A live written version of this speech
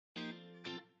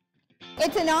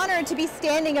It's an honor to be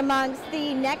standing amongst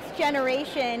the next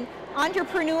generation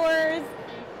entrepreneurs,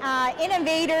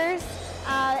 innovators,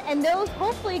 and those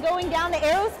hopefully going down the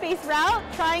aerospace route,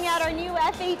 trying out our new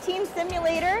F-18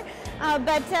 simulator.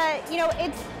 You know,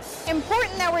 it's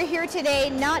important that we're here today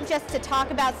not just to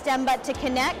talk about STEM, but to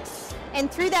connect.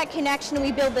 And through that connection,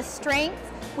 we build the strength,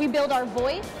 we build our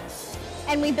voice,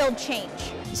 and we build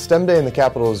change. STEM Day in the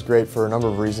Capitol is great for a number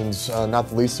of reasons, not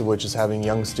the least of which is having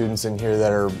young students in here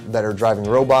that are driving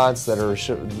robots, that are,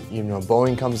 you know,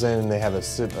 Boeing comes in and they have a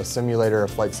simulator, a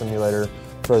flight simulator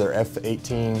for their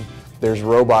F-18. There's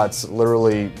robots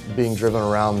literally being driven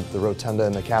around the rotunda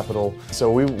in the Capitol.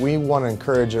 So we want to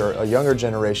encourage a younger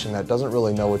generation that doesn't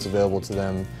really know what's available to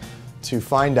them to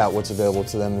find out what's available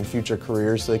to them in future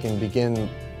careers so they can begin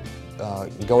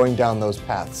going down those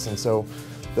paths. And so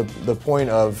the point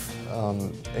of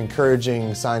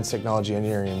encouraging science, technology,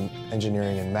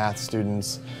 engineering, and math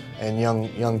students and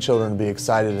young children to be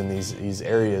excited in these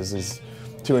areas is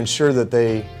to ensure that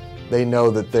they know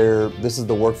that this is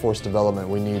the workforce development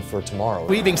we need for tomorrow.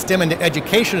 Weaving STEM into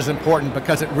education is important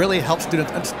because it really helps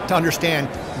students to understand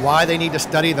why they need to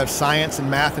study the science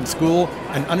and math in school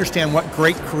and understand what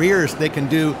great careers they can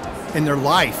do in their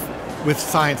life with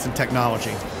science and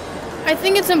technology. I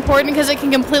think it's important because it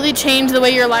can completely change the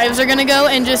way your lives are going to go,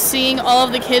 and just seeing all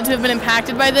of the kids who have been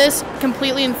impacted by this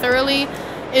completely and thoroughly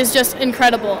is just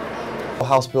incredible.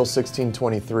 House Bill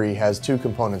 1623 has two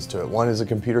components to it. One is a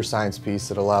computer science piece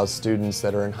that allows students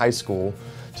that are in high school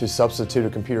to substitute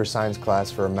a computer science class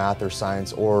for a math or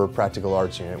science or practical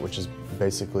arts unit, which is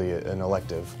basically an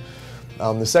elective.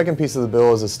 The second piece of the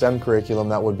bill is a STEM curriculum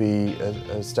that would be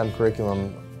a STEM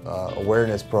curriculum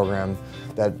awareness program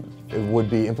that it would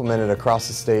be implemented across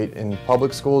the state in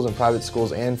public schools and private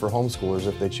schools and for homeschoolers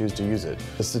if they choose to use it.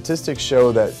 The statistics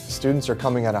show that students are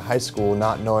coming out of high school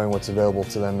not knowing what's available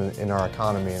to them in our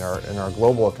economy, in our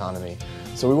global economy.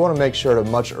 So we want to make sure at a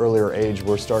much earlier age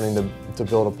we're starting to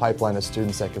build a pipeline of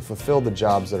students that can fulfill the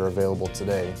jobs that are available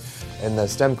today. And the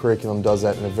STEM curriculum does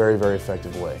that in a very, very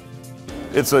effective way.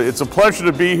 It's a pleasure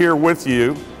to be here with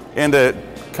you and to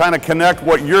kind of connect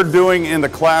what you're doing in the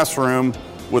classroom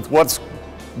with what's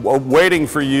waiting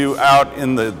for you out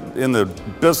in the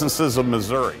businesses of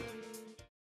Missouri.